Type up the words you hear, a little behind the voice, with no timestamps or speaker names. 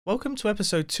Welcome to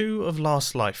episode 2 of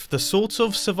Last Life, the sort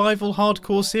of survival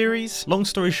hardcore series. Long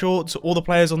story short, all the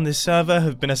players on this server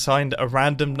have been assigned a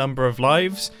random number of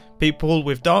lives. People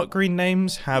with dark green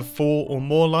names have 4 or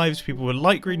more lives, people with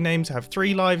light green names have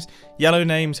 3 lives, yellow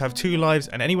names have 2 lives,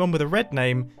 and anyone with a red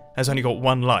name has only got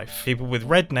 1 life. People with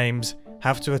red names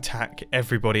have to attack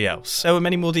everybody else. There were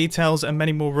many more details and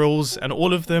many more rules, and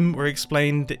all of them were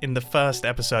explained in the first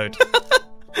episode.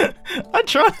 I'm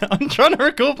trying to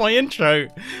record my intro,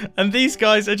 and these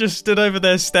guys are just stood over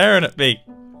there staring at me.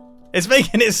 It's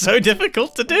making it so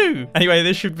difficult to do. Anyway,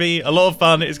 this should be a lot of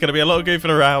fun. It's going to be a lot of goofing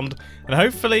around, and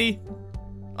hopefully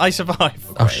I survive.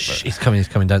 Oh, shh, he's coming,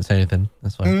 don't say anything.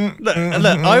 That's fine. Look,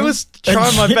 I was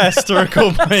trying my best to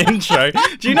record my intro.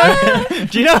 Do you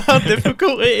know how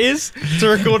difficult it is to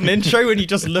record an intro when you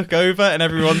just look over and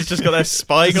everyone's just got their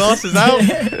spy glasses out?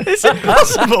 It's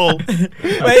impossible.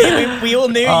 We all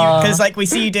knew you, because like we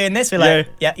see you doing this, we're like,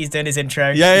 yeah, he's doing his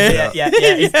intro. Yeah.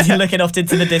 He's looking off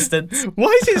into the distance.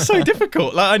 Why is it so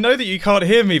difficult? Like, I know that you can't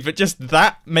hear me, but just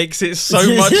that makes it so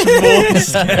much more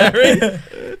scary.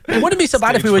 It wouldn't be so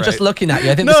bad if we were just looking at you.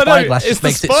 I think the spyglass just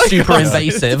makes it super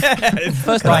invasive. Yeah,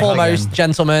 First and foremost,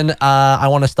 gentlemen, I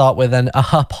want to start with an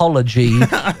apology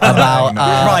about.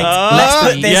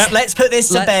 Let's put this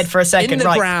to bed for a second. In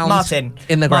the ground, Martin.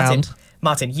 In the ground.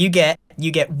 Martin, you get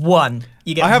one.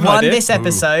 You get one this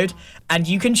episode, and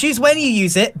you can choose when you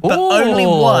use it, but only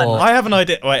one. I have an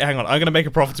idea. Wait, hang on. I'm going to make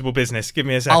a profitable business. Give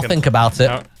me a second. I'll think about it.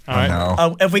 All right.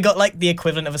 Oh, have we got like the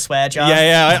equivalent of a swear jar?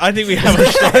 Yeah. I think we have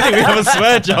a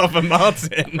swear jar for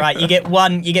Martin. Right. You get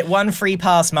one free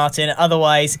pass, Martin.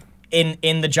 Otherwise,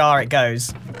 in the jar it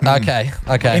goes. Okay.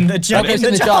 In the jar. In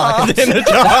the jar. In the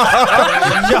jar.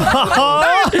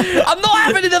 I'm not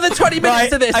having another 20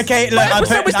 minutes of this. Okay,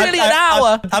 look, was nearly an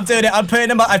hour. I'm doing it.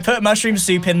 I put mushroom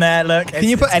soup in there. Look. Can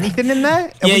you put anything in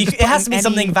there? Yeah, it has to be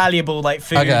something valuable like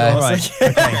food. Okay.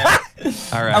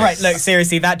 All right. Look,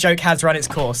 seriously, that joke has run its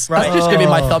course. Right. That's just gonna be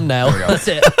my thumbnail. That's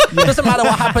it. Doesn't matter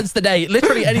what happens today.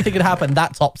 Literally anything can happen.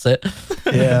 That tops it.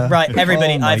 Yeah. Right,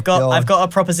 everybody. I've got a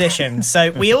proposition.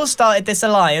 So we all started this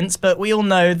alliance, but we all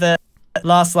know that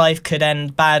Last Life could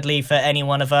end badly for any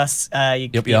one of us. You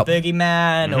could be a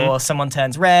boogeyman or someone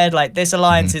turns red. Like, this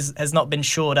alliance has not been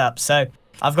shored up. So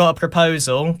I've got a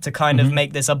proposal to kind of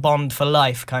make this a bond for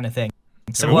life kind of thing.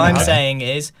 So what I'm saying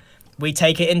is we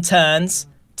take it in turns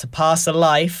to pass a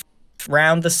life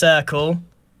round the circle.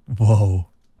 Whoa.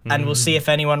 And we'll see if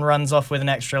anyone runs off with an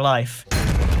extra life.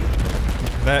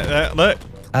 Look.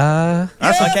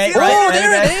 That's okay. Oh, right,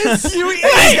 there it is.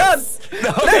 Yes!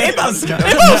 No, Can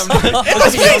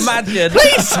you imagine?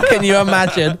 Please. Can you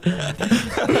imagine?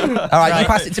 All right, you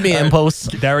pass it to me, Impulse.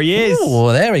 There he is.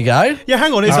 Oh, there we go. Yeah,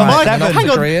 hang on.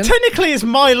 Grian. Technically, it's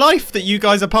my life that you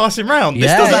guys are passing round.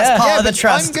 That's part of the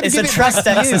trust. It's a trust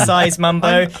exercise,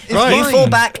 Mumbo. You fall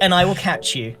back, and I will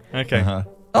catch you. Okay.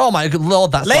 Oh my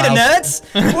lord, that's later, loud. nerds.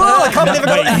 Whoa, I can't believe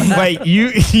I got. Wait,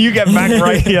 you get back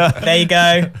right here. There you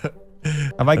go.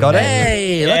 Have I got it?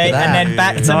 Hey, look at that. And then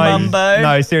back to Mumbo.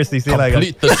 No, seriously, see you later.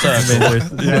 Complete the circle.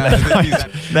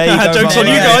 There you go. Joke's on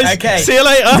you guys. Okay. See you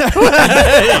later.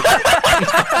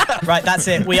 Right, that's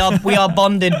it. We are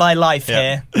bonded by life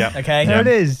here. Yeah. Okay. There it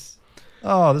is.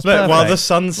 Oh, that's Look, perfect. while the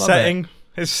sun's setting,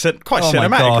 it's quite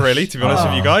cinematic, really, to be honest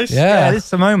with you guys. Yeah, this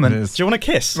is a moment. Do you want a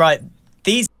kiss? Right.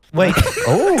 These. Wait.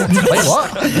 Wait,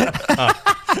 what?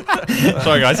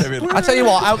 Sorry, guys. I tell you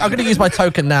what, I'm going to use my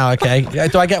token now. Okay,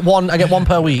 do I get one? I get one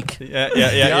per week. Yeah.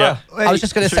 Wait, I was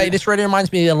just going to say, this really reminds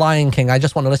me of Lion King. I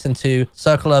just want to listen to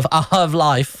Circle of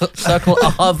Life. Circle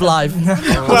of Life.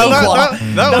 Well,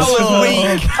 that was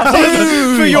weak.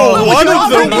 For your one of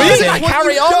the week. I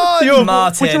carry on.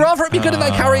 Martin. Would you rather it be good and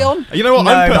I carry on? You know what?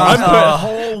 No, I'm putting a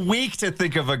whole week to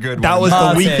think of a good one. That was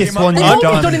Martin. the weakest one They've you've all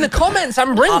been done done. in the comments.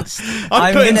 I'm rinsed.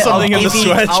 I'm putting something in the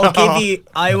swear jar.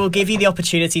 I will give you the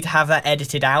opportunity to have that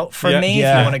edited out from me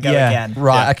if you want to go again.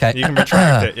 Right, okay. You can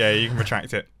retract it. Yeah, you can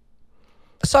retract it.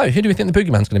 So, who do we think the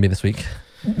boogeyman's going to be this week?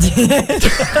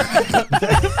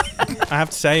 I have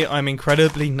to say, I'm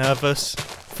incredibly nervous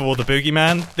for the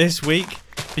boogeyman this week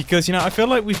because, I feel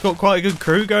like we've got quite a good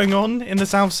crew going on in the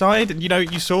south side. And,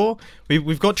 you saw,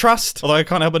 we've got trust. Although I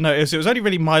can't help but notice it was only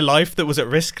really my life that was at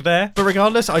risk there. But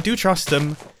regardless, I do trust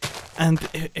them. And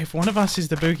if one of us is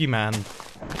the boogeyman,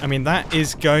 I mean, that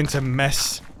is going to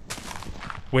mess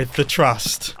with the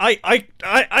trust. I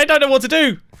don't know what to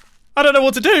do. I don't know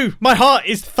what to do. My heart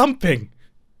is thumping.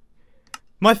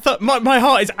 My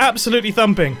heart is absolutely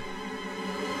thumping.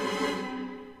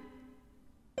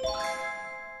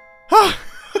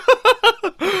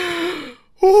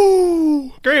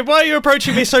 Ooh. Grian, why are you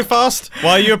approaching me so fast?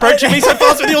 Why are you approaching me so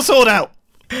fast with your sword out?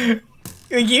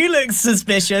 You look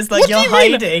suspicious, like you're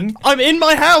hiding. I'm in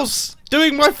my house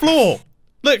doing my floor.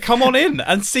 Look, come on in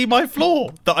and see my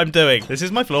floor that I'm doing. This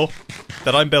is my floor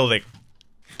that I'm building.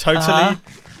 Totally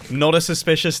not a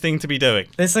suspicious thing to be doing.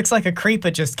 This looks like a creeper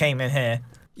just came in here.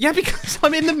 Yeah, because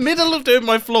I'm in the middle of doing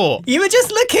my floor. You were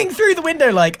just looking through the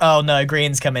window like, oh no,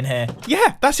 Grian's coming here.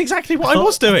 Yeah, that's exactly what I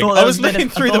was doing. I was looking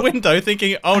through the window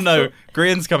thinking, oh no,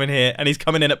 Grian's coming here and he's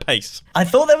coming in at pace. I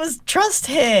thought there was trust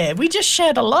here. We just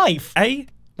shared a life.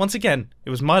 Once again, it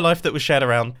was my life that was shared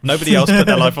around. Nobody else put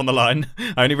their life on the line.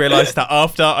 I only realised that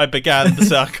after I began the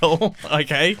circle.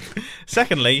 Okay.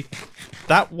 Secondly,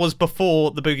 that was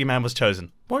before the boogeyman was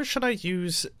chosen. What should I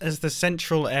use as the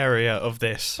central area of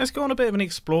this? Let's go on a bit of an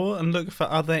explore and look for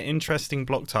other interesting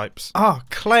block types.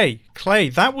 Clay. Clay,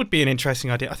 that would be an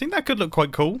interesting idea. I think that could look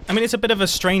quite cool. I mean, it's a bit of a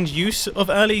strange use of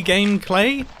early game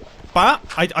clay, but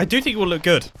I do think it will look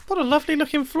good. What a lovely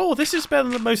looking floor. This is better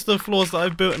than most of the floors that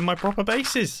I've built in my proper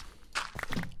bases.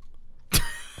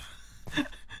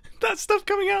 That stuff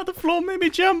coming out of the floor made me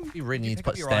jump. You really need to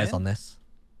put stairs on this.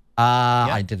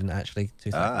 I didn't actually.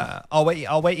 2 seconds. I'll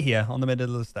wait here on the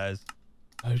middle of the stairs.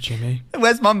 Oh, Jimmy.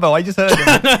 Where's Mumbo? I just heard him.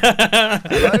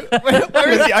 Hello? Where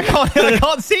is he? I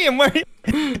can't see him.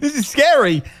 This is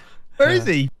scary. Where is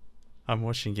he? I'm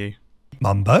watching you.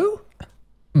 Mumbo?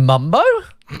 Mumbo?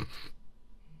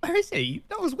 Where is he?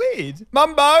 That was weird.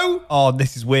 Mumbo! Oh,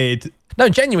 this is weird. No,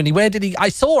 genuinely, where did he? I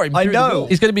saw him. I know.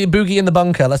 He's going to be a boogie in the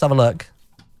bunker. Let's have a look.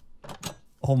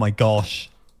 Oh my gosh.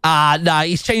 Nah,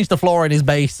 he's changed the floor in his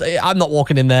base. I'm not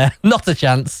walking in there. Not a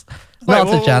chance. Not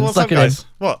a chance. Look at him.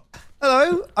 What?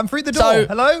 Hello? I'm through the door.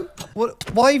 Hello?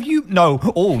 What? Why have you... No.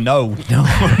 Oh, no. No.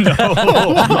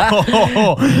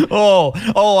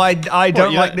 I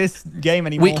don't like this game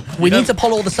anymore. We need to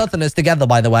pull all the Southerners together,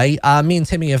 by the way. Me and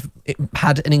Timmy have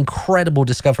had an incredible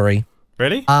discovery.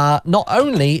 Really? Not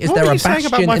only is there a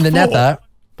bastion in the nether...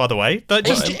 By the way,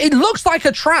 it looks like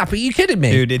a trap. Are you kidding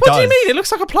me? Dude, it does. What do you mean? It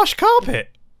looks like a plush carpet.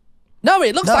 No,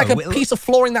 it looks like a piece of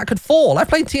flooring that could fall. I've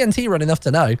played TNT run enough to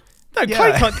know. No,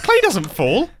 clay doesn't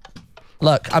fall.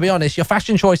 Look, I'll be honest, your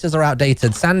fashion choices are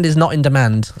outdated. Sand is not in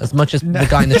demand, as much as the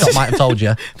guy in the shop might have told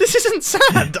you. This isn't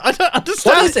sand. I don't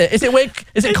understand. What is it?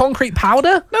 Is it concrete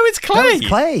powder? No, it's clay. No, it's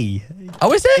clay.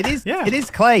 Oh, is it? It is. Yeah. It is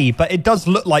clay, but it does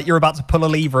look like you're about to pull a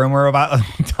lever and we're about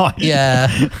to die.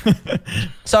 Yeah.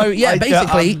 So yeah,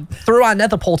 basically, through our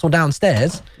nether portal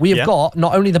downstairs, we have got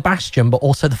not only the bastion but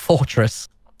also the fortress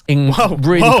in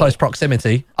really close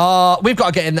proximity. We've got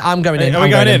to get in. I'm going in. Are we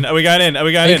going in? Are we going in? Are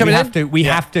we going in? We have to. We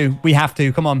have to. We have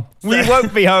to. Come on. We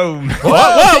won't be home.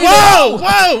 Whoa!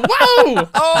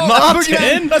 Oh,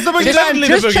 Martin! That's the boogeyman.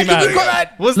 Just checking you've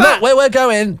got. Look, where we're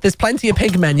going, there's plenty of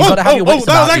pigmen. You've got to have your wits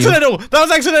about you. That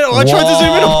was accidental. I tried to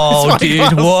zoom in on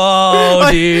this. Whoa,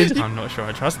 dude. I'm not sure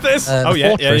I trust this. The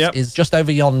fortress is just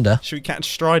over yonder. Should we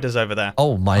catch striders over there?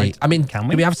 Oh my! I mean,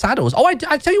 do we have saddles? Oh, I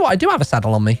tell you what, I do have a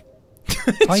saddle on me.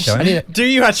 I don't. Do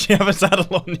you actually have a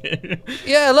saddle on you?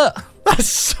 Yeah, look. That's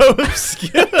so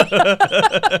obscure.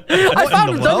 I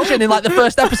found a dungeon in like the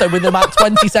first episode within about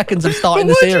 20 seconds of starting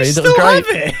the series. It was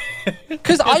great.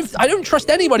 Because I don't trust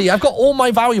anybody. I've got all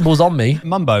my valuables on me.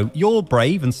 Mumbo, you're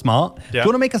brave and smart. Do you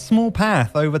want to make a small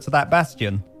path over to that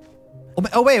bastion?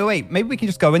 Oh, wait. Maybe we can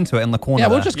just go into it in the corner. Yeah,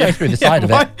 we'll just go through the side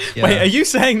of it. Wait, are you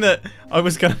saying that I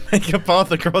was going to make a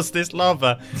path across this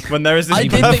lava when there is this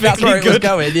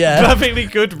perfectly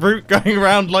good route going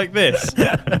around like this?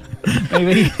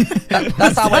 Maybe.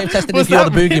 That's our way of testing if you're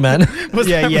the boogeyman. That was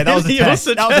a test.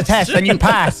 That was a test, and you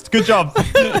passed. Good job.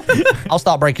 I'll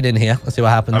start breaking in here. Let's see what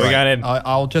happens. Are we going in?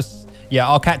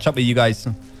 I'll catch up with you guys.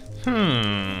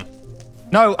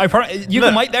 No, you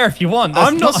can wait there if you want.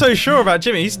 I'm not so sure about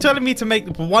Jimmy. He's telling me to make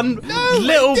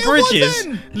little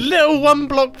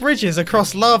one-block bridges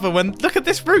across lava when... Look at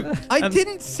this route. I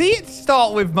didn't see it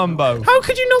start with Mumbo. How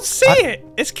could you not see it?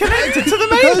 It's connected to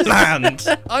the mainland.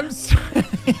 I'm sorry.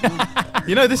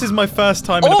 You know, this is my first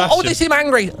time in a bastion. Oh, they seem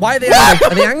angry. Why are they angry?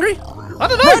 Are they angry? I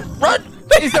don't know. Run!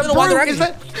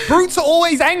 Brutes are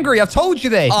always angry. I've told you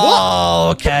this. Oh,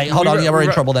 okay. Hold on. Yeah, we're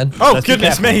in trouble then. Oh,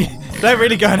 goodness me. They're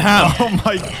really going ham. Oh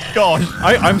my gosh.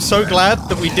 I'm so glad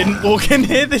that we didn't walk in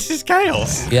here. This is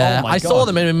chaos. Yeah, I saw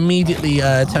them and immediately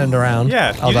turned around.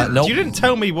 Yeah. I was like, nope. You didn't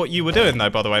tell me what you were doing, though,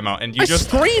 by the way, Martin. I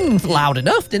screamed loud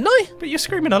enough, didn't I? But you're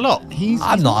screaming a lot.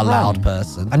 I'm not a loud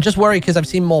person. I'm just worried because I've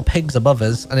seen more pigs above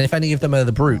us, and if any of them are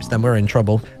the brutes, then we're in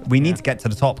trouble. We need to get to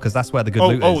the top because that's where the good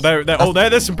loot is.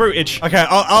 There's some brutage. Okay,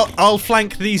 I'll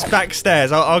flank these back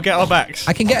stairs. I'll get our backs.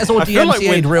 I can get us all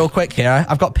DMCA'd real quick here.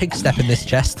 I've got pig step in this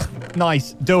chest.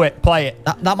 Nice. Do it. Play it.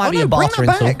 That might be a bartering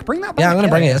tool. Bring that back. Yeah, I'm going to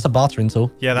bring it. It's a bartering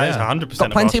tool. Yeah, that is 100%.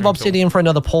 Got plenty of obsidian for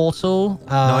another portal.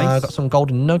 Nice. Got some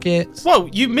golden nuggets. Whoa,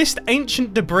 you missed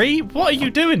ancient debris? What are you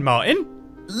doing, Martin?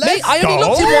 Mate, I only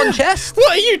looked in one chest.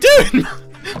 What are you doing?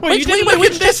 Wait,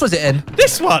 which chest was it in?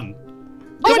 This one.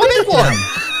 The big one.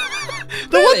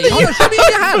 The one that you show me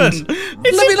your hand.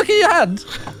 Let me look at your hand.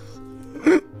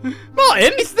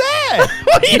 Martin, it's there.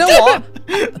 What are you know what?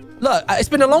 doing? Look, it's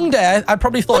been a long day. I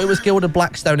probably thought it was gilded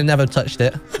blackstone and never touched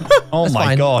it. Oh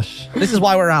my gosh. This is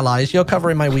why we're allies. You're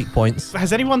covering my weak points.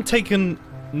 Has anyone taken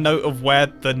note of where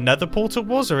the nether portal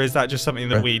was, or is that just something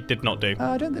that we did not do?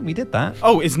 I don't think we did that.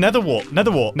 Oh, it's netherwart.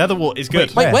 Netherwart is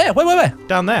good. Wait, where?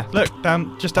 Down there. Look,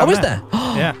 just down there. Oh, is there?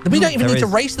 Yeah. We don't even need to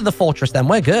race to the fortress then.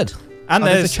 We're good. And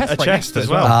there's a chest as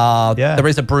well. Yeah. There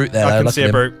is a brute there. I can see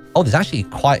a brute. Oh, there's actually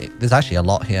a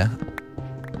lot here.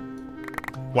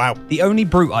 Wow. The only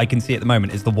brute I can see at the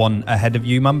moment is the one ahead of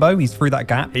you, Mumbo. He's through that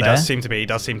gap. He does seem to be.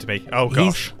 Oh,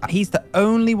 gosh. He's the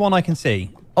only one I can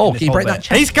see. Oh, can you break that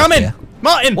chest? He's coming! Here?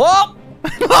 Martin! What?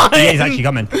 Martin! He is actually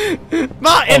coming.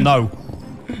 Martin! Oh,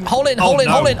 no. Hold in.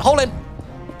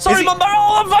 Sorry, Mumbo.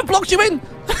 Oh, I've blocked you in.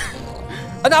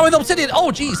 And now with obsidian.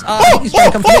 Oh, jeez. He's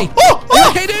trying to come to me. Are you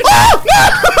okay, dude?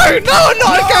 No, I'm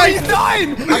not okay. He's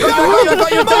dying. I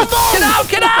got you.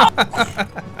 Get out.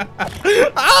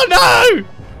 Oh, no.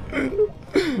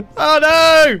 Oh,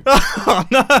 no. Oh,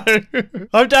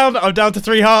 no. I'm down to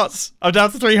 3 hearts.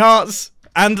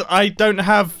 And I don't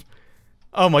have...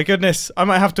 Oh, my goodness. I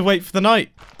might have to wait for the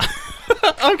night.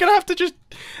 I'm going to have to just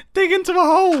dig into a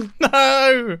hole. No.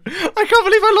 I can't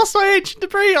believe I lost my ancient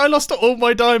debris. I lost all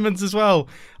my diamonds as well.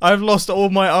 I've lost all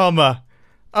my armor.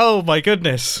 Oh, my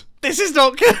goodness. This is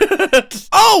not good.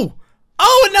 Oh,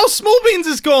 and now SmallishBeans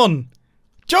is gone.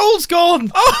 Joel's gone.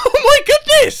 Oh, my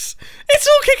goodness. It's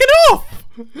all kicking off.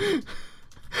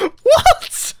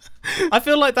 What? I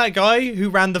feel like that guy who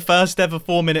ran the first ever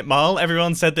 4-minute mile.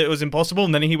 Everyone said that it was impossible,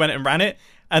 and then he went and ran it.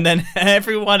 And then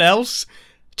everyone else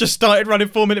just started running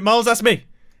 4-minute miles. That's me.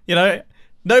 You know,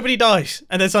 nobody dies.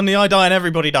 And then suddenly I die and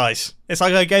everybody dies. It's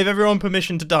like I gave everyone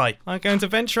permission to die. I'm going to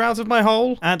venture out of my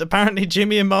hole. And apparently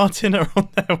Jimmy and Martin are on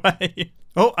their way.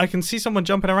 Oh, I can see someone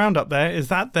jumping around up there. Is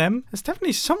that them? There's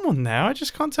definitely someone there. I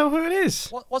just can't tell who it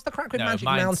is. What's the crack with Magic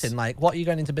Mountain like? What are you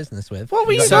going into business with? What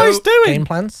were you guys doing? Game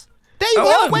plans? There you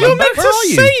are. You're meant to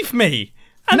save me.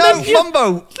 And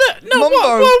Mumbo.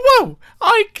 Mumbo. Whoa.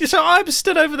 I'm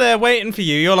stood over there waiting for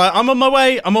you. You're like, I'm on my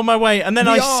way. And then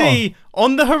I see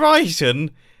on the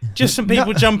horizon just some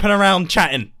people jumping around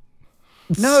chatting.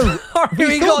 No.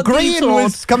 We thought Grian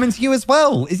was coming to you as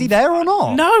well. Is he there or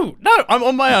not? No. I'm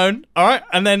on my own. All right.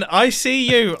 And then I see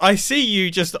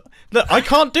you just... Look, I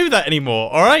can't do that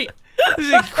anymore. All right? This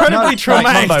is incredibly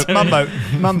traumatic. Mumbo,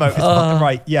 it's fucking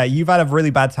right. Yeah, you've had a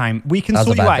really bad time. We can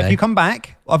sort you out. If you come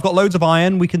back, I've got loads of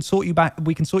iron. We can sort you back.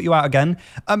 We can sort you out again.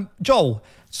 Joel,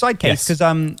 side case, because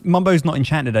Mumbo's not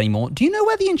enchanted anymore. Do you know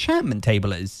where the enchantment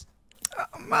table is?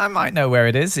 I might know where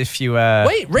it is if you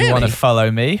Wait, really? you want to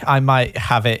follow me. I might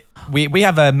have it. We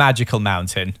have a magical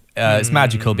mountain. It's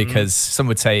magical because some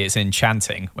would say it's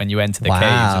enchanting when you enter the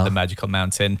caves of the magical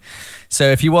mountain. So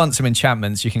if you want some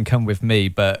enchantments, you can come with me,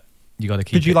 but you got to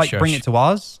keep it. Could you bring it to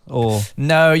ours, or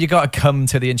no? You got to come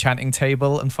to the enchanting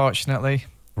table. Unfortunately,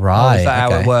 right? Is that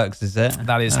how it works? Is it?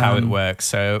 That is how it works.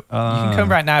 So you can come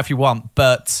right now if you want,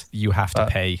 but you have to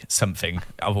pay something.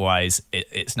 Otherwise,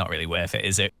 it's not really worth it,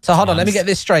 is it? So hold on, let me get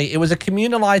this straight. It was a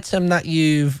communal item that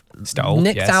you've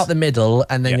nicked out the middle,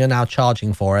 and then you're now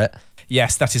charging for it.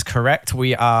 Yes, that is correct.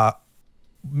 We are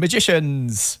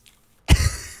magicians.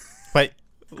 Wait,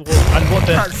 and what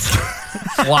the?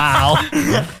 Wow.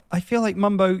 I feel like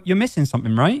Mumbo, you're missing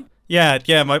something, right? Yeah.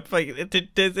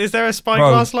 Is there a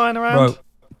spyglass lying around?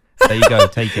 There you go.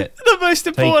 Take it. The most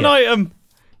important item.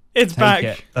 It's back.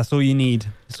 It. That's all you need.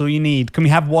 That's all you need. Can we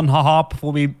have one haha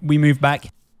before we move back?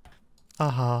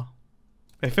 Haha.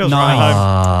 It feels right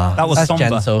home. That was somber.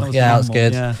 Gentle. That was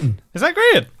good. Yeah. Is that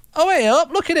Grian? Oh, hey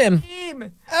up. Look at him.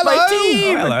 Hello. My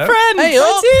team. Hello. Friend. Hey up.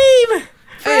 My team.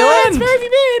 Hey Friends, where have you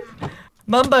been?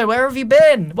 Mumbo, where have you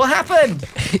been? What happened?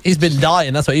 He's been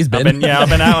dying. That's what he's been. I've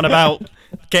been out and about,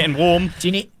 getting warm.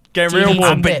 Getting real warm.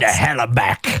 I've been to hella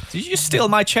back. Did you just steal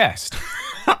my chest?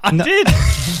 I did.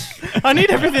 I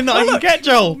need everything that I can get,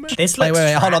 Joel. This looks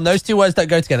wait. Hold on. Those two words don't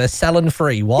go together. Sell and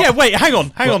free. What? Yeah, wait. Hang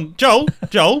on.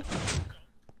 Joel.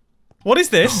 What is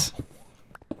this?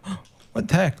 What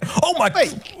the heck? Oh my!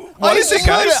 Wait, what is it,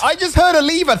 guys? I just heard a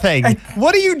lever thing.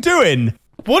 What are you doing?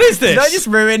 What is this? Did I just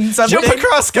ruin something? Jump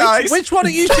across, guys. Which one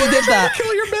of you two did that?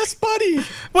 Kill your best buddy.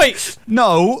 Wait.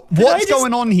 No. What's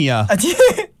going on here?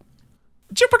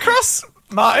 Jump across,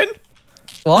 Martin.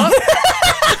 What?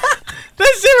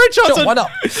 There's 0 chance. Sure, why not?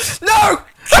 No!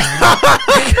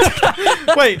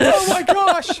 Wait. Oh my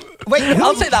gosh. Wait,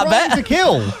 I'll take that bet. To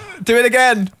kill. Do it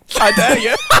again. I dare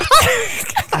you.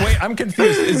 Wait, I'm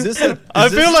confused. Is this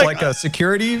like a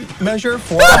security measure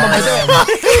for?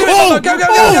 Go, go, go, go.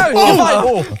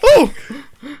 Oh.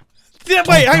 Yeah,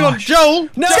 wait, hang on, Joel.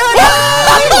 No.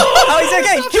 Oh, he's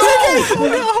okay.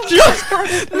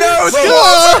 No,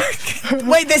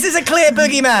 Wait, this is a clear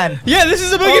boogeyman. Yeah, this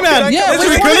is a boogeyman. Yeah, this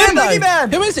is a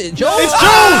boogeyman. Who is it? Joel? It's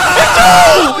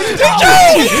Joel.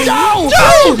 It's Joel.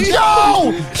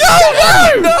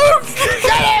 Joel! No.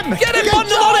 Get him!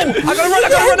 Bundle on him! I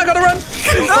gotta run!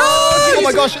 Oh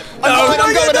my gosh.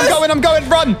 I'm going.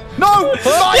 Run. No.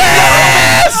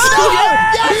 Yes!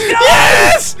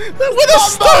 Yes! With a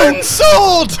stone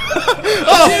sword.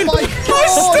 Oh my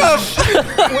God.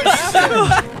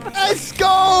 Let's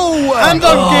go. And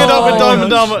I'm geared up with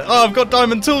diamond armor. Oh, I've got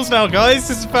diamond tools now, guys.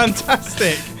 This is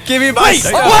fantastic. Give me my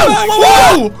stuff.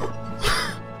 Whoa!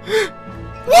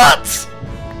 What?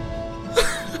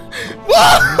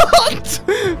 What?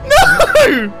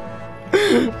 No!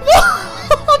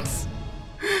 What?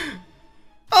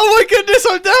 Oh my goodness!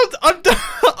 I'm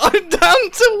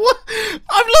down to what?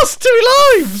 I've lost 2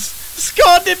 lives.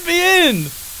 Scar did me in.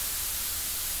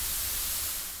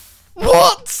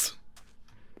 What?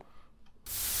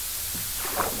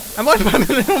 Am I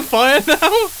permanently on fire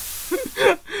now?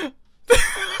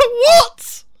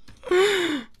 What?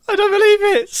 I don't believe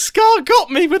it. Scar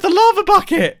got me with the lava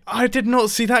bucket. I did not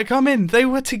see that coming. They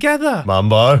were together.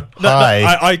 Mumbo,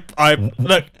 hi.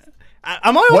 Look.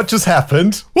 Am I? What just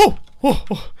happened? Whoa.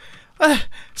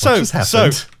 So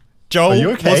Joel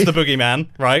okay? was the boogeyman,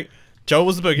 right? Joel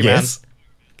was the boogeyman. Yes.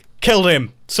 Killed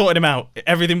him. Sorted him out.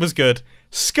 Everything was good.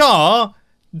 Scar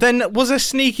then was a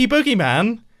sneaky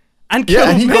boogeyman and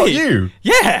killed he me. got you.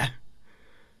 Yeah.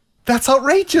 That's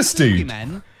outrageous, dude.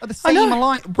 Men are the same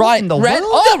alike. Right, in the Red.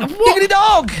 world? Oh, diggity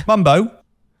dog! Mumbo.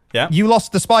 Yeah. You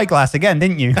lost the spyglass again,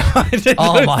 didn't you?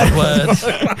 Oh my word!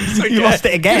 You lost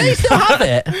it Do again. they still have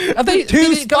it? Have they Two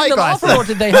did it go in the lava, spyglasses. or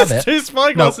did they have There's it? 2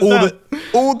 spyglasses No, now.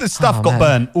 all the stuff got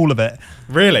man. burnt. All of it.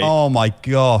 Really? Oh my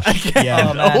gosh. Again?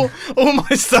 Yeah. man. All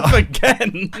my stuff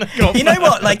again. You know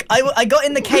what? Like, I got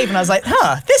in the cave and I was like,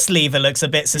 this lever looks a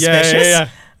bit suspicious. Yeah.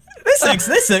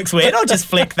 This looks weird. I'll just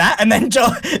flick that. And then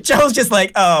Joel's just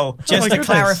like, just to goodness.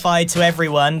 clarify to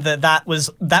everyone that was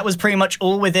pretty much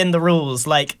all within the rules.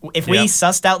 Like, if we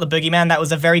sussed out the boogeyman, that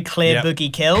was a very clear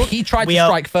boogie kill. He tried to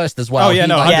strike first as well. Oh, yeah, he,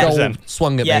 no, like, 100%.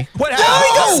 swung at Yeah. me. What No, happened?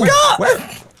 he got Scott!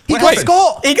 He got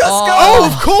Scott. He got Scott! Oh,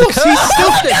 of course. He's still.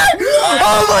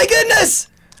 Oh my goodness!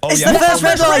 It's the first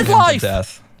red red light. life.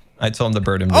 Death. I told him to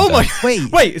burn him to Oh my. death.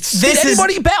 Wait. Did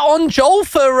anybody bet on Joel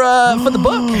for the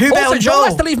book? Who bet also, on Joel Joel?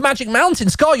 has to leave Magic Mountain.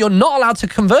 Scar, you're not allowed to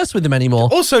converse with him anymore.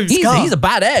 Also, he's a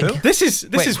bad egg. This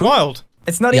is wild.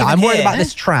 It's not Yeah, even I'm worried here. about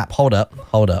this trap. Hold up.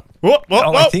 What?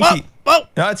 I think he- Whoa.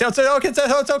 No, it's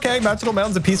okay. Magical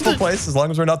Mountain's a peaceful place as long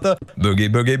as we're not the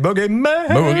boogie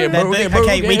man.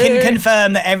 Okay, we can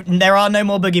confirm that there are no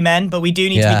more boogeymen, but we do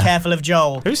need to be careful of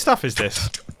Joel. Whose stuff is this?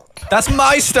 That's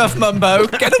my stuff, Mumbo.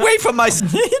 Get away from my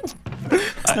stuff.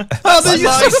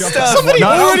 Somebody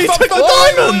already took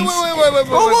the diamonds.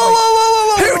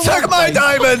 Who took my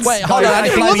diamonds? Wait, hold on.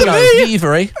 it wasn't me.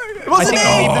 Thievery.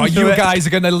 Oh, you guys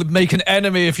are gonna make an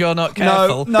enemy if you're not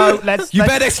careful. No, let's. You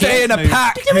better stay in a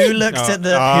pack. Who looked at the?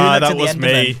 That was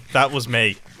me. That was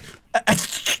me.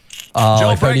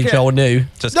 Oh, if only Joel knew.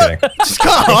 Just kidding.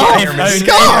 Scar.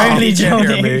 Only Joel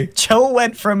hear me. knew. Joel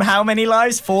went from how many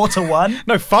lives? 4 to 1.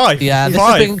 No, 5. Yeah, this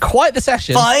 5. has been quite the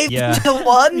session. 5 Yeah. to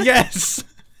 1. Yes.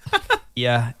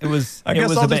 Yeah, it was. I It guess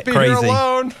was I'll a bit just be here crazy.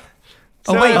 alone.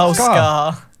 Oh wait, Oh,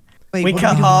 Scar. Scar. Wait, We what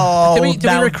can't. are you doing? Oh, Did we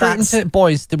now recruit him that's- to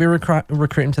boys? Did we recruit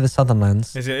him to the Southern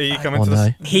Lands? Is it? Are you coming Oh to no.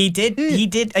 the? He did.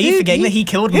 Are you forgetting that he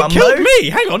killed He Mumbo? killed me.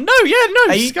 Hang on. No. Yeah.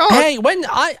 No. Are you- Scar. Hey, when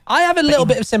I have a little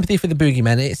bit of sympathy for the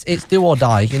boogeyman. It's do or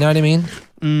die. You know what I mean?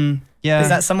 Yeah. Is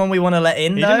that someone we want to let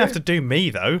in? You though? didn't have to do me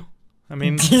though. I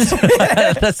mean,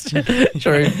 That's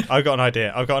true. I've got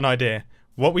an idea.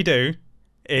 What we do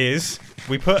is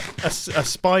we put a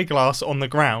spyglass on the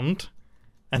ground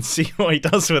and see what he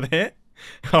does with it.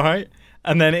 All right.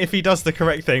 And then if he does the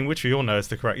correct thing, which we all know is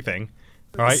the correct thing,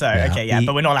 all right? So okay,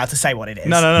 but we're not allowed to say what it is.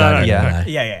 No. Yeah.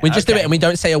 Yeah. We just do it and we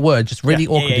don't say a word. Just really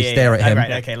awkwardly stare at him.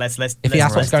 Right. Okay. Let's. If he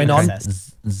asks what's going on,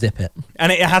 process. zip it.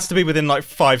 And it has to be within like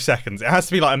 5 seconds. It has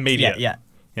to be like immediate. Yeah.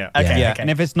 Okay. Yeah. Okay.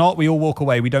 And if it's not, we all walk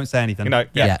away. We don't say anything. You know.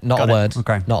 Yeah, not a got it. word.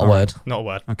 Okay. Not a All right. word. Not a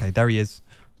word. Okay, there he is.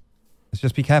 Let's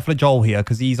just be careful of Joel here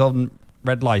because he's on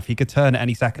red life. He could turn at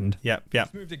any second. Yeah.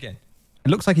 Moved again. It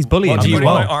looks like he's bullying I'm you as putting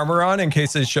my well. armor on in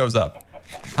case it shows up.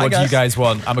 What do you guys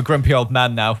want? I'm a grumpy old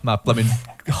man now. My blooming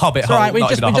hobbit hole. All right, we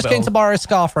just came to borrow a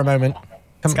Scar for a moment.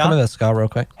 Come with us, Scar, real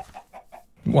quick.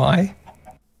 Why?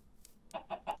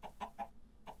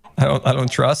 I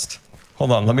don't trust.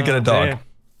 Hold on, let me get a dog.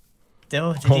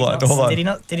 Hold on. Did he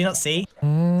not see?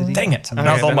 Dang it!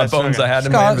 That was all my bones I had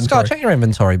in my inventory. Scar, check your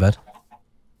inventory, bud.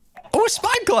 Oh, a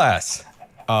spyglass!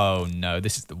 Oh no,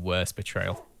 this is the worst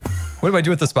betrayal. What do I do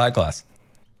with the spyglass?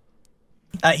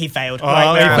 He failed. Oh,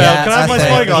 he failed. Can I have my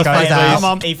spyglass, please? Come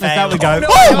on, He let's failed. go.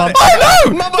 Come on. Oh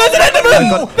no! There's an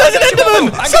Enderman! There's an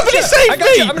Enderman! Somebody save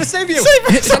me! I'm gonna save you!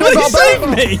 Somebody save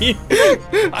me!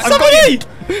 Somebody!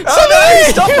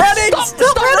 Stop running!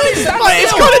 Stop running!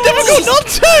 It's kind of difficult not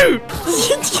to!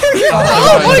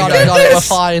 Oh my goodness! We're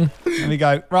fine. There we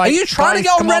go. Right. Are you trying to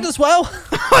get on red as well?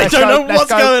 I don't know what's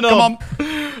going on.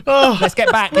 Come on. Let's get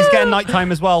back. It's getting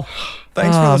nighttime as well.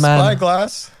 Thanks for the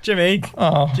spyglass. Jimmy.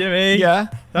 Jimmy. Yeah.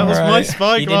 That was my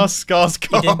spyglass, Scar's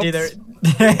card. You didn't do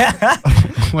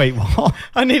the... Wait, what?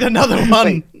 I need another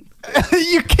one. Are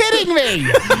you kidding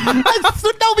me?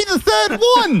 That'll be the third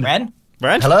one.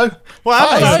 Ren? Hello?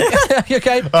 What happened? You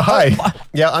okay? Hi.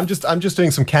 Yeah, I'm just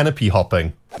doing some canopy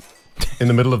hopping in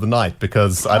the middle of the night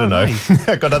because I don't know.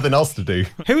 I got nothing else to do.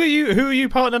 Who are you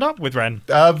partnered up with, Ren?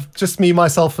 Just me,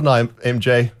 myself, and I,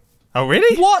 MJ. Oh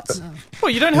really? What? Well,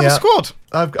 you don't have a squad.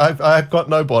 I've got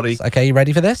nobody. Okay, you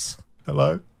ready for this?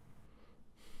 Hello?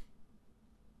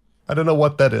 I don't know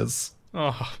what that is.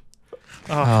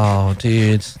 Oh,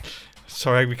 dude.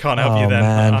 Sorry, we can't help you then.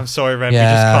 Man. I'm sorry, Ren. We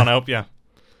just can't help you.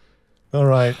 All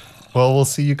right. Well, we'll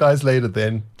see you guys later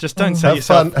then. Just don't say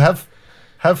yourself.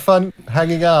 Have fun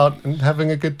hanging out and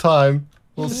having a good time.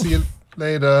 We'll see you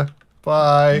later.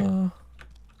 Bye.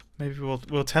 Maybe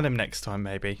we'll tell him next time.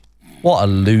 Maybe. What a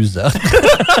loser.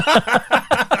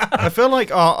 I feel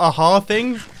like our Aha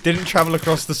thing didn't travel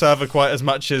across the server quite as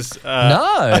much as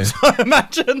as I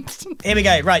imagined. Here we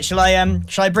go. Right, shall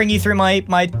I bring you through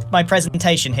my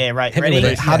presentation here? Right, Hit ready? me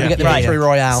with it. How do you get the victory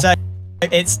royale? So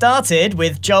it started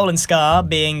with Joel and Scar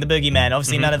being the boogeymen.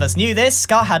 Obviously, none of us knew this.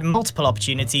 Scar had multiple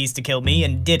opportunities to kill me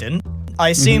and didn't. I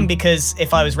assume because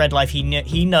if I was Red Life,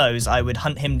 he knows I would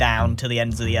hunt him down to the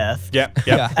ends of the earth.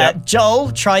 Yeah.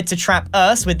 Joel tried to trap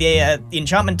us with the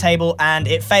enchantment table, and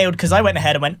it failed because I went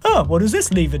ahead and went, oh, what does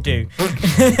this lever do?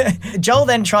 Joel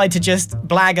then tried to just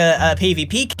blag a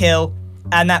PvP kill,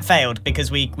 and that failed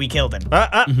because we killed him.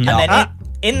 And then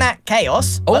in that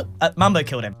chaos, Mumbo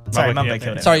killed him. Sorry, Mumbo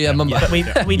killed him. Sorry, Mumbo. But we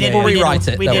did. We'll rewrite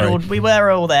it. We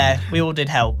were all there. We all did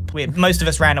help. Most of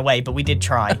us ran away, but we did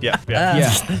try. Yeah.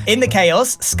 In the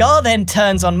chaos, Scar then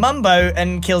turns on Mumbo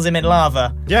and kills him in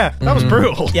lava. Yeah, that was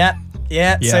brutal. Yeah.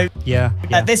 So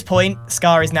at this point,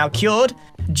 Scar is now cured.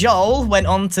 Joel went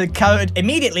on to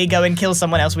immediately go and kill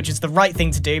someone else, which is the right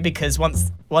thing to do because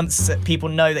once people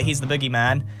know that he's the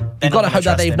boogeyman, you've got to hope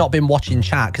that they've not been watching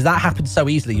chat because that happens so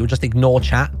easily. You'll just ignore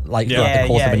chat throughout the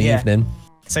course of an evening.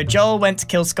 So Joel went to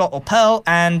kill Scott or Pearl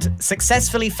and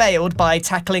successfully failed by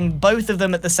tackling both of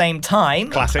them at the same time.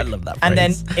 Classic. I love that phrase. And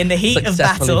then in the heat of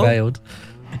battle, failed.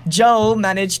 Joel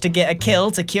managed to get a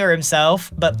kill to cure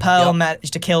himself, but Pearl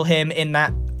managed to kill him in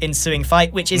that ensuing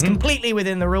fight, which is completely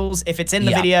within the rules. If it's in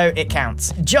the video, it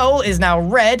counts. Joel is now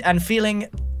red and feeling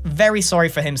very sorry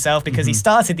for himself because he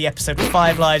started the episode with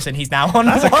 5 lives and he's now on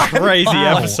That's a crazy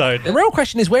episode. The real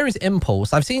question is, where is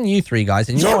Impulse? I've seen you three guys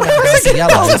and you're on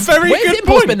yellow. That's a very Where's good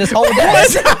Impulse point. been this whole day?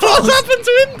 What's happened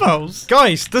to Impulse?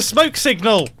 Guys, the smoke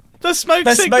signal. The smoke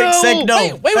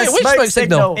signal. Wait, which smoke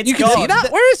signal? You can see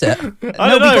that? Where is it? I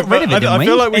don't know. We got rid of it, didn't I we?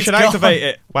 feel like we It's should gone. activate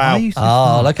it. Wow.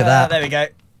 Oh, look at that. There we go.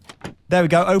 There we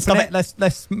go. Open it. Let's hit the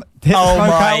smoke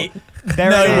my. out.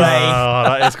 There No it is. way. Oh,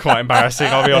 that is quite embarrassing.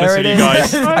 I'll be honest with you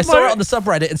guys. I saw it on the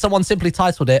subreddit and someone simply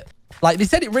titled it, like, they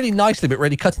said it really nicely, but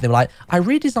really cutting. They were like, I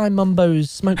redesigned Mumbo's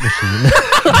smoke machine.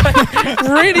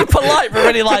 Really polite, but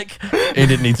really like, he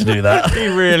didn't need to do that. He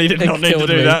really did not need to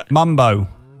do that. Mumbo,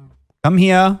 come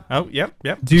here. Oh, yep.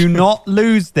 Do not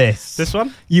lose this. This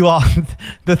one? You are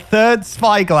the third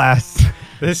spyglass.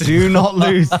 Do not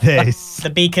lose this.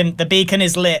 The beacon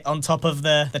is lit on top of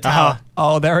the tower.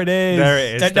 Oh, there it is. There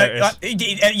it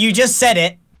is. You just said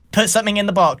it. Put something in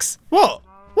the box. What?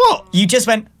 You just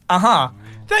went, yeah,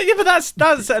 but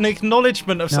that's an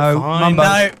acknowledgement of No, something. Mumbo.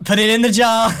 No, put it in the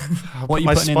jar. What are you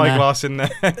My putting in there? spyglass in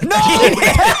there. No!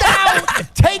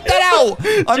 Take that out!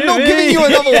 I'm not giving you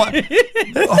another one.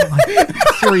 Oh my,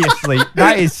 seriously,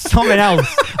 that is something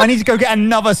else. I need to go get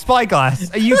another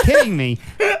spyglass. Are you kidding me?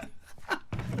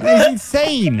 That is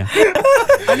insane.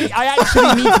 I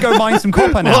actually need to go mine some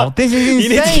copper now. What? This is You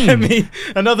need to insane. get me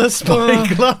another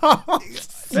spyglass.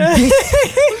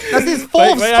 That's his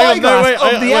fourth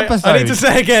spyglass of the episode. I need to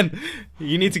say again.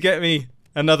 You need to get me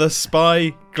Another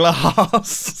spy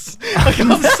glass. I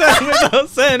can't say it without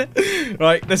saying it.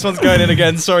 Right, this one's going in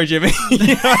again. Sorry, Jimmy.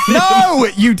 No,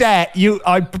 you dare.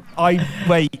 I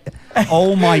wait.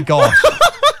 Oh my gosh.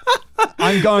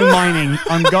 I'm going mining.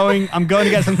 I'm going to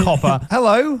get some copper.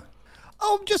 Hello.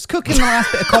 Oh, I'm just cooking the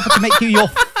last bit of copper to make you your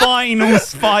final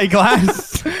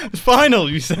spyglass. Final,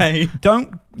 you say?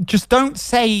 Don't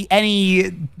say any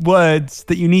words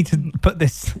that you need to put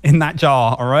this in that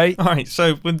jar, all right? All right,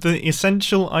 so with the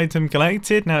essential item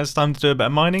collected, now it's time to do a bit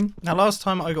of mining. Now, last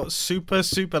time I got super,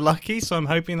 super lucky, so I'm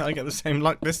hoping that I get the same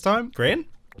luck this time. Grian?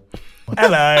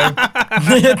 Hello.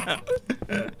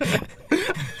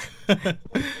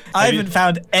 I haven't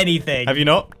found anything. Have you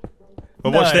not?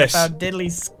 Well, no, watch this. I found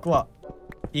diddly squat.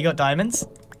 You got diamonds?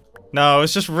 No, I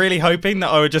was just really hoping that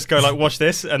I would just go like, watch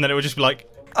this, and then it would just be like...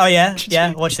 Oh, yeah?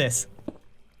 Yeah, watch this.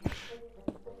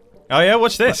 Oh, yeah,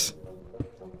 watch this.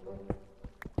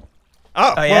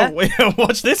 Oh, yeah? Well,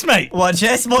 watch this, mate. Watch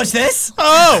this, watch this.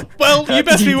 Oh, well, you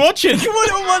best be watching. You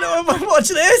want to watch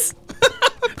this?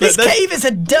 This cave is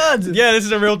a dud. Yeah, this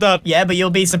is a real dud. Yeah, but you'll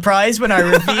be surprised when I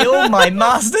reveal my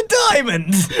master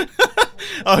diamond.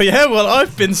 Oh, yeah? Well,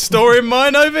 I've been storing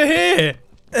mine over here.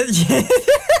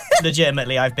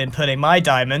 Legitimately, I've been putting my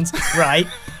diamonds right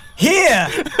here.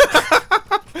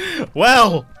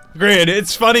 Well, Grian,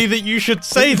 it's funny that you should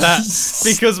say that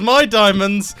because my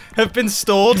diamonds have been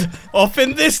stored off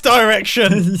in this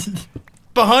direction.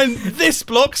 Behind this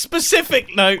block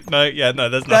specific. No,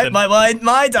 there's nothing.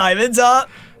 My diamonds are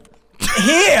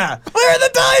here. Where are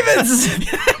the diamonds?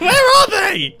 Where are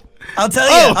they? I'll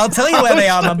tell you where they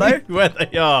are, Mumbo. Where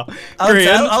they are.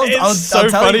 Grian, it's so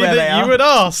funny that you would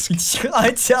ask.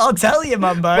 I'll tell you,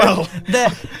 Mumbo. Well,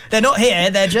 they're not here.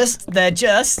 They're just Let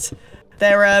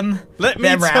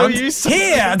me tell you something.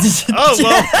 Here. Oh,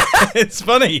 well, it's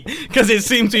funny because it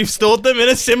seems we've stored them in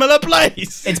a similar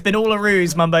place. It's been all a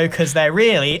ruse, Mumbo, because they're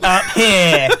really up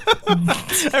here.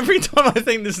 Every time I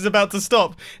think this is about to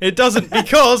stop, it doesn't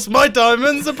because my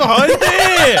diamonds are behind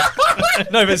here.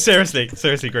 No, but seriously,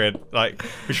 Grian, like,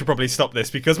 we should probably stop this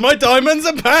because my diamonds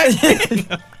are back.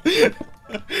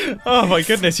 Oh my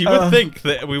goodness, you would think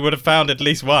that we would have found at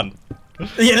least one.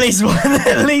 Yeah,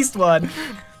 at least one.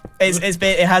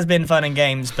 It has been fun and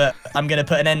games, but I'm gonna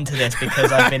put an end to this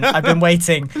because I've been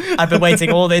waiting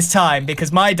all this time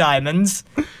because my diamonds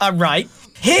are right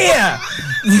here.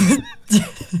 Dang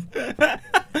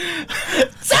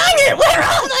it! Where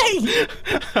are they?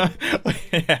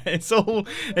 Yeah, it's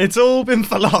all been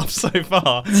for laughs so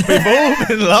far. We've all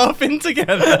been laughing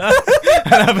together and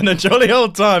having a jolly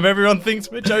old time. Everyone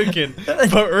thinks we're joking,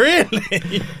 but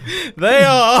really, they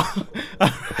are.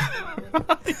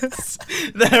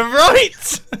 They're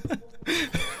right.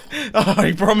 Oh,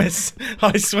 I promise.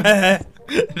 I swear.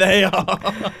 They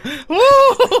are.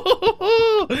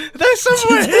 Ooh, they're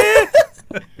somewhere here.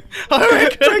 I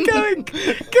reckon. We're going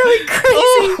crazy.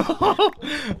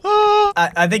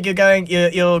 I think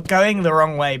you're going the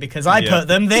wrong way because I put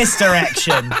them this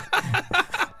direction.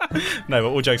 No, but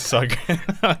all jokes aside.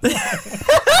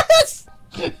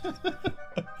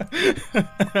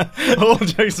 All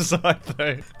jokes aside,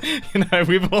 though, you know,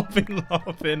 we've all been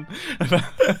laughing about.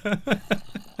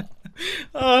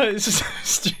 Oh, it's just so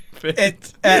stupid.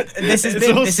 This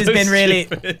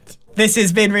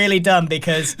has been really dumb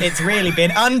because it's really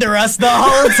been under us the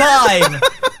whole time.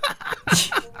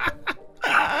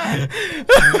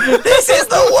 This is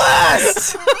the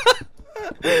worst.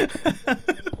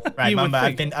 Right, Mumbo,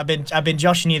 I've been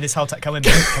joshing you this whole time. Come with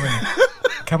me.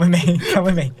 Come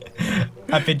with me.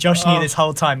 I've been joshing you this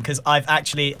whole time because I've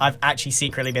actually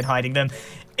secretly been hiding them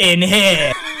in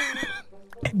here.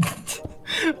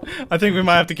 I think we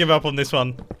might have to give up on this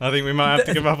one. I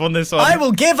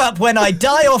will give up when I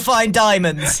die or find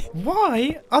diamonds.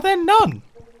 Why are there none?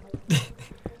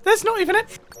 There's not even a...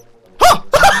 No!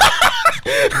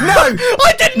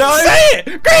 I didn't say it!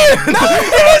 Grian! No!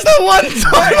 It was the one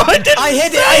time I didn't I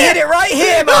hid it right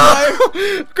here,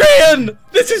 Mumbo! Grian!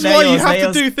 This is why you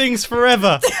have to do things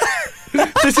forever.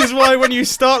 This is why when you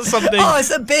start something... Oh,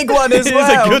 it's a big one as well.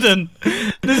 It is a good one.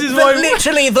 This is why...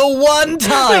 Literally the one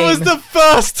time. It was the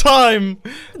first time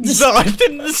that I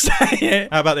didn't say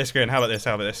it. How about this, Grian? How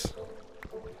about this?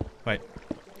 Wait.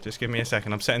 Just give me a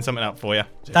second. I'm setting something up for you.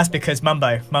 That's because,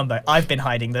 Mumbo, I've been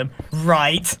hiding them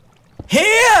right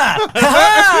here!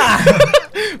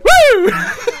 Woo!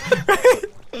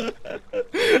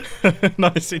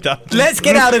 Nicely done. Let's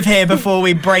get out of here before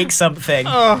we break something.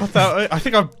 Oh, I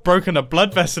think I've broken a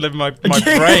blood vessel in my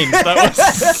brain. That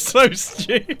was so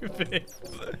stupid.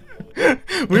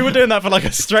 We were doing that for like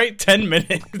a straight 10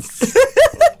 minutes.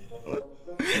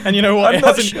 And you know what? It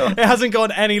hasn't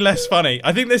gotten any less funny.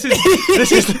 I think this is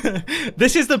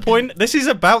the point. This is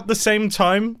about the same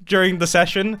time during the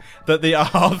session that the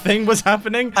aha thing was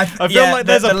happening. I feel like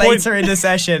there's a point. Later in the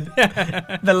session,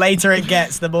 the later it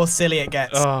gets, the more silly it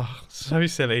gets. Oh, so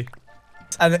silly.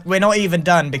 And we're not even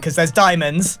done because there's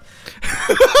diamonds.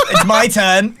 It's my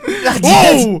turn.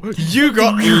 Whoa! You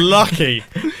got lucky.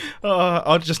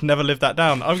 I'll just never live that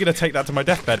down. I'm gonna take that to my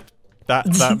deathbed.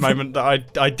 That moment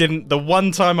that I didn't. The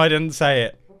one time I didn't say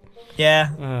it.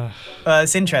 Yeah.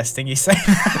 It's interesting you say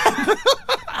that.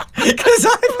 Because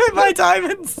I put my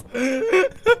diamonds.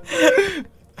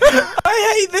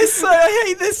 I hate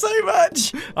this so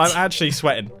much. I'm actually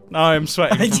sweating. I'm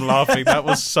sweating from laughing. That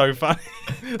was so funny.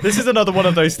 This is another one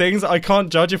of those things. I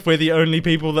can't judge if we're the only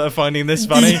people that are finding this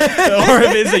funny, or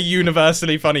if it's a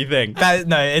universally funny thing.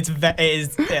 No, it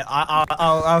is.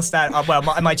 I'll stand. Well,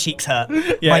 my cheeks hurt.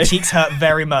 Yeah, my cheeks hurt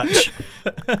very much.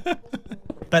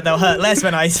 But they'll hurt less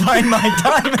when I find my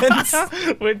diamonds.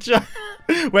 Which,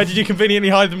 where did you conveniently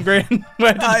hide them, Grian?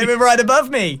 I'm right above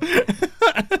me.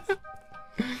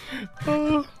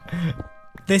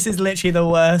 This is literally the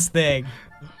worst thing.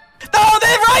 Oh,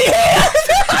 they're right here!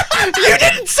 You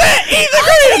didn't say it either,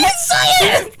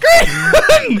 Grian!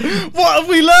 Grian! What have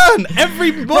we learned?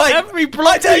 Every block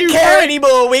I don't care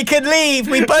anymore. We can leave.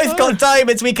 We both got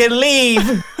diamonds. We can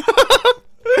leave.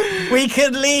 We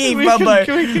can leave, Mumbo.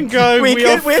 We can go.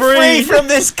 We're free from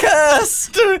this curse.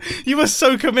 You were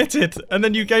so committed, and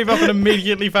then you gave up and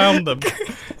immediately found them.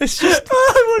 It's just...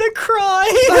 I want to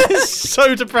cry. That is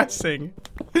so depressing.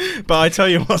 But I tell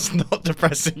you what's not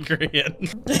depressing,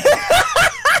 Grian.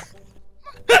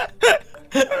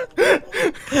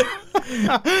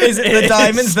 Is it the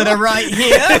diamonds that are right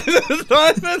here? The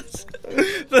diamonds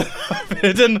that are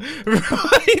hidden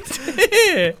right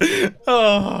here.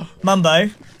 Oh. Mumbo.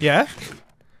 Yeah?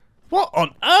 What on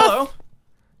earth? Hello?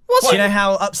 Do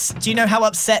you know how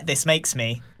upset this makes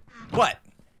me? What?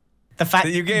 The fact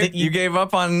that you gave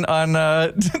up on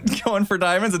going for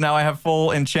diamonds, and now I have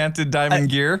full enchanted diamond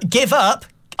gear. Give up?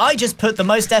 I just put the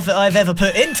most effort I've ever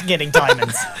put into getting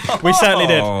diamonds. We certainly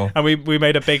did, and we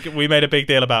made a big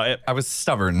deal about it. I was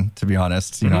stubborn, to be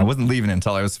honest. You know, I wasn't leaving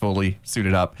until I was fully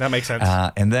suited up. That makes sense.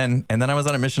 And then I was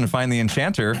on a mission to find the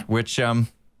enchanter, which who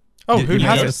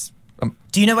has it?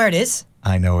 Do you know where it is?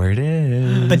 I know where it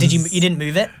is. But you didn't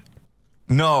move it?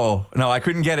 No, I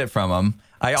couldn't get it from them.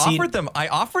 I offered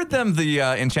them the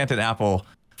enchanted apple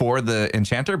for the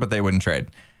enchanter, but they wouldn't trade.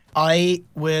 I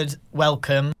would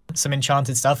welcome some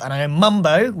enchanted stuff, and I know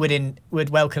Mumbo would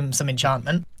welcome some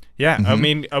enchantment. Yeah, I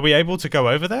mean, are we able to go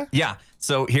over there? Yeah.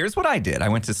 So here's what I did. I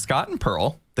went to Scott and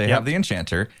Pearl. They have the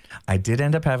enchanter. I did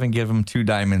end up having to give them 2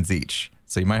 diamonds each.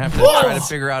 So you might have to try to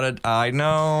figure out it. I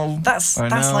know. That's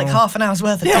like half an hour's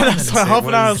worth of diamonds. That's like half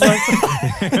an hour's worth.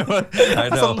 I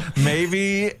know.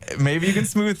 Maybe you can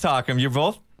smooth talk them. You're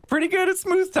both pretty good at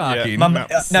smooth talking. Yeah.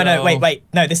 No, wait.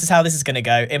 No, this is how this is going to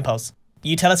go. Impulse.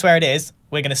 You tell us where it is.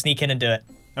 We're going to sneak in and do it.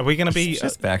 Are we going to be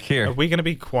just back here? Are we going to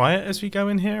be quiet as we go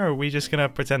in here, or are we just going to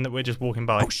pretend that we're just walking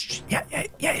by? Oh, shh. Yeah. That's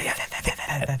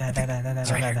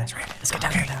right. Let's go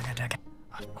down.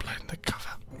 I've blown the cover.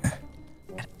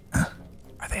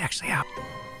 Are they actually out?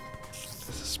 There's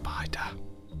a spider. I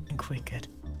think we're good.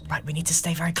 Right, we need to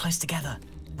stay very close together.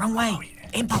 Wrong way. Oh, yeah.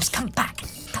 Impulse, come back.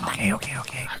 Okay. I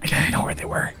didn't know where they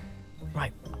were.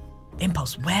 Right.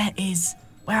 Impulse, where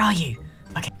are you?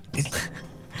 Okay.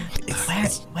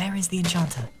 Where is the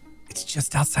enchanter? It's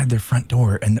just outside their front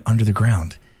door and under the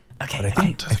ground. Okay. But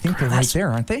I think they're right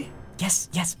there, aren't they? Yes,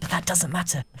 but that doesn't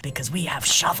matter because we have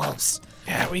shovels.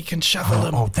 Yeah, we can shovel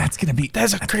them. Oh, that's gonna be.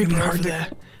 There's a creeper over there.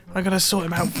 I'm gonna sort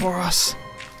him out for us.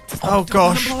 Oh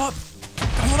gosh. Don't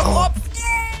blow up.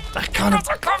 That kind of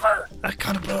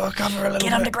blew our cover a little bit.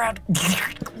 Get underground.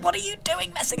 What are you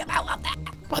doing messing about up there?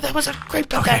 Well, there was a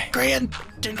creeper there, Grian.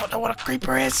 Do you not know what a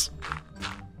creeper is?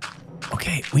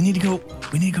 Okay, we need to go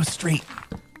straight.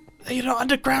 You're not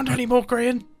underground anymore,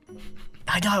 Grian.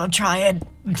 I know, I'm trying.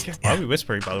 Why are we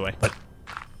whispering, by the way?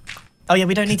 Oh yeah,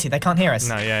 we don't need to. They can't hear us.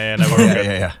 No, no, we're all good.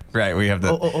 Yeah. Right, we have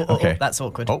the. Okay, that's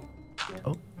awkward. Oh.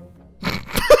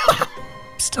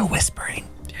 Still whispering.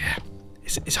 Yeah,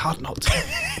 it's hard not to.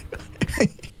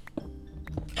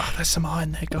 Oh, there's some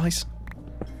iron there, guys.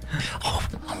 Oh,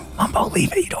 Mumbo,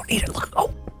 leave it. You don't need it. Look.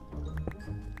 Oh.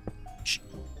 Shh.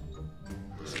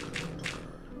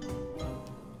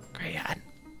 Grian.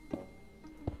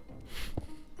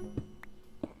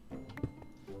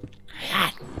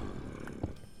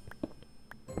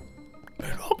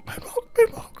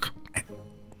 Moonwalk.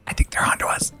 I think they're onto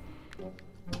us.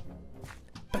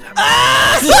 No!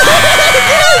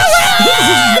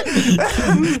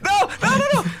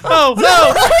 Oh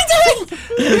no!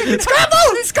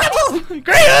 Scramble! Scramble!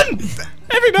 Grian!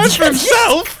 Every man for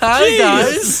himself. Hi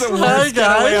guys. Hi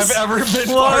guys. I've ever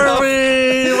been what are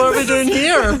we doing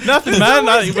here? Nothing, man.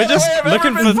 We're just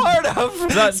looking for.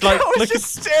 That's like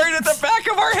just staring at the back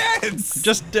of our heads.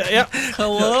 Just yep.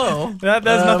 Hello. There's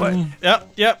nothing.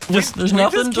 Yep. Just there's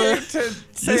nothing to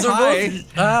say hi.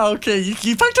 Okay.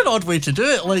 You picked an odd way to do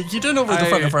it. Like you don't know where the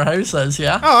front of our house is,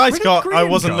 yeah? Oh, hi Scott. I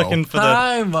wasn't looking for the.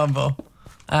 Hi, Mumbo.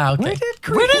 Okay.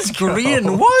 Where is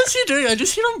Grian? What is he doing? I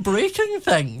just hear him breaking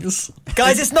things.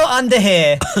 Guys, it's not under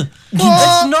here. It's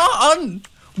not on.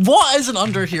 What isn't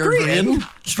under here, Grian?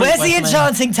 Where's the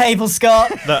enchanting table,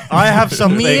 Scott? Look, I have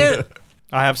something.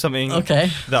 I have something.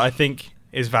 Okay. That I think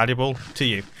is valuable to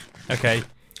you. Okay.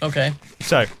 Okay.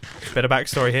 So, bit of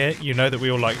backstory here. You know that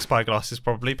we all like spyglasses,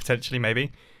 probably, potentially,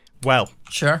 maybe. Well.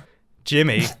 Sure.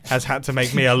 Jimmy has had to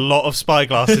make me a lot of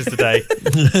spyglasses today,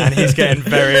 and he's getting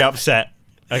very upset.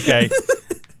 Okay.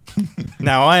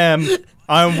 Now I am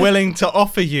willing to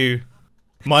offer you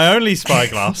my only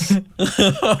spyglass.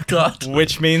 Oh God.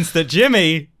 Which means that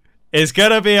Jimmy is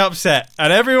gonna be upset,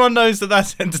 and everyone knows that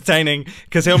that's entertaining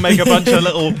because he'll make a bunch of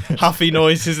little huffy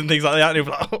noises and things like that. And he'll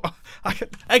be like, oh,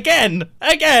 again.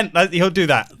 He'll do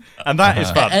that, and that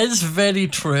is fun. It is very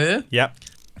true. Yep.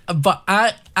 But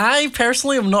I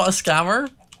personally am not a scammer,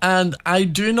 and I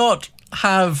do not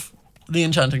have the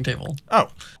enchanting table. Oh.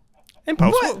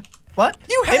 Impulse. What?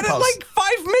 You had it like 5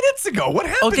 minutes ago. What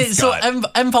happened, Okay, Scott? so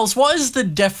Impulse, what is the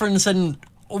difference in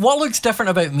what looks different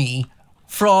about me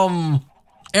from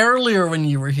earlier when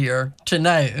you were here to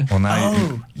now? Well,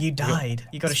 now you died.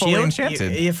 You got a fully shield?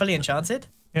 enchanted. You're fully enchanted?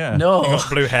 Yeah. No. You got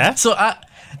blue hair? So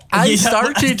I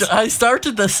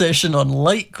started this session on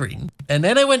light green, and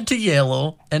then I went to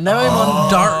yellow, and now I'm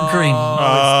on dark green.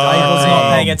 I was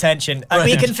not paying attention.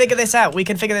 We can figure this out.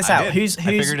 Who's I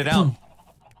figured it out.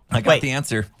 I got the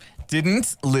answer.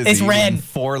 Didn't Lizzie win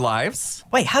 4 lives?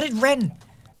 Wait, how did Ren?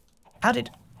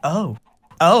 Oh.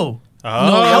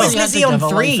 How is Lizzie on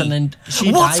 3? And then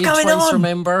she What's died going twice, on?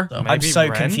 remember? I'm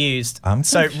so confused.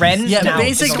 So Ren. Yeah, now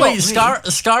basically, is not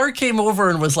Scar came over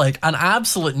and was like an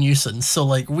absolute nuisance. So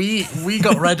like we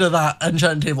got rid of that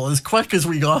enchant table as quick as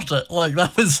we got it. Like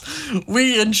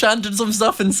we enchanted some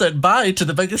stuff and said bye to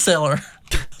the biggest seller.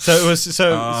 So it was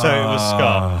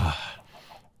Scar.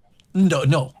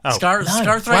 No. Oh. Scar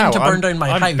threatened to burn down my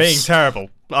house. I'm being terrible.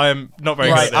 I am not very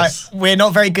good at this. We're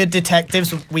not very good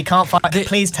detectives. We can't find.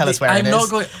 Please tell us where it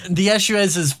is. The issue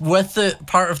is with the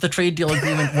part of the trade deal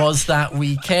agreement was that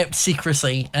we kept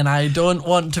secrecy, and I don't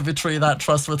want to betray that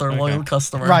trust with our loyal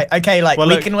customer. Right. Okay.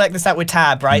 We can work this out with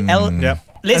Tab. Right. Yeah.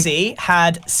 Lizzie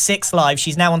had 6 lives.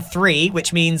 She's now on 3,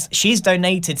 which means she's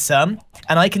donated some,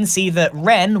 and I can see that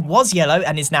Ren was yellow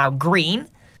and is now green.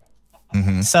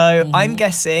 So I'm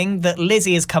guessing that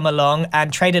Lizzie has come along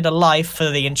and traded a life for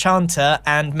the enchanter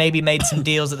and maybe made some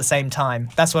deals at the same time.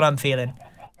 That's what I'm feeling.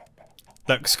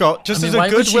 Look, Scott, just as a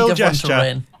goodwill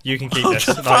gesture, you can keep this.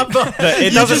 It's nothing to do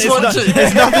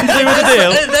with the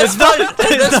deal. At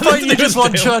this point, you just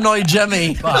want to annoy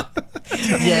Jimmy. But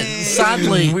yeah,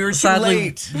 sadly, we were too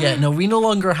late. Yeah, no, we no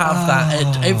longer have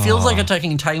that. It feels like a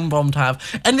ticking time bomb to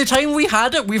have. And the time we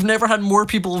had it, we've never had more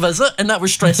people visit, and that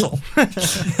was stressful. I've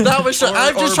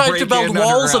just tried to build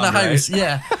walls in a house. Right?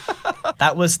 Yeah.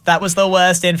 That was the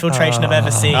worst infiltration I've ever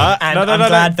seen, and I'm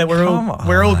glad that we're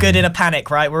all good in a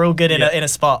panic, right? We're all good in a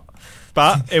spot.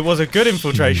 But it was a good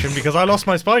infiltration because I lost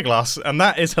my spyglass, and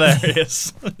that is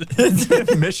hilarious.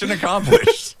 Mission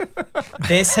accomplished.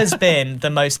 This has been the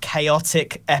most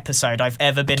chaotic episode I've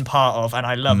ever been part of, and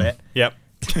I love it. Yep.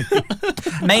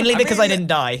 Mainly because I didn't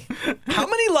die. How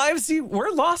many lives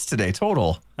were lost today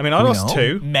total? I mean, I lost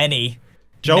 2. Many.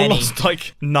 Joel lost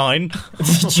like 9.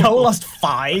 Joel lost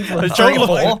 5.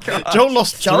 Joel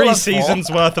lost 3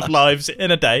 seasons worth of lives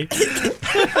in a day.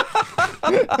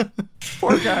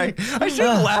 Poor guy. I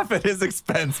shouldn't laugh at his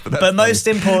expense, but that's But most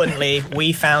importantly,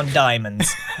 we found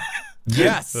diamonds.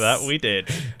 Yes. That we did.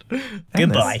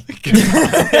 Goodbye.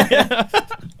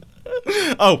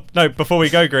 Oh, no, before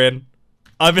we go, Grian,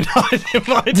 I've been hiding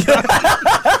my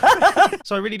diamond.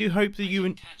 So I really do hope that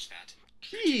you...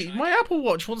 Gee, my Apple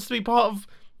Watch wants to be part of...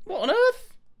 What on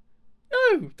earth?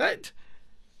 No, that...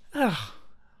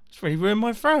 it's really ruined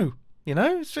my throw. You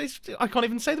know? I can't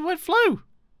even say the word flow.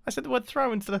 I said the word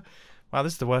throw into the... Wow,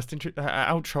 this is the worst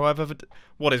outro I've ever...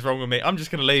 What is wrong with me? I'm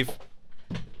just going to leave.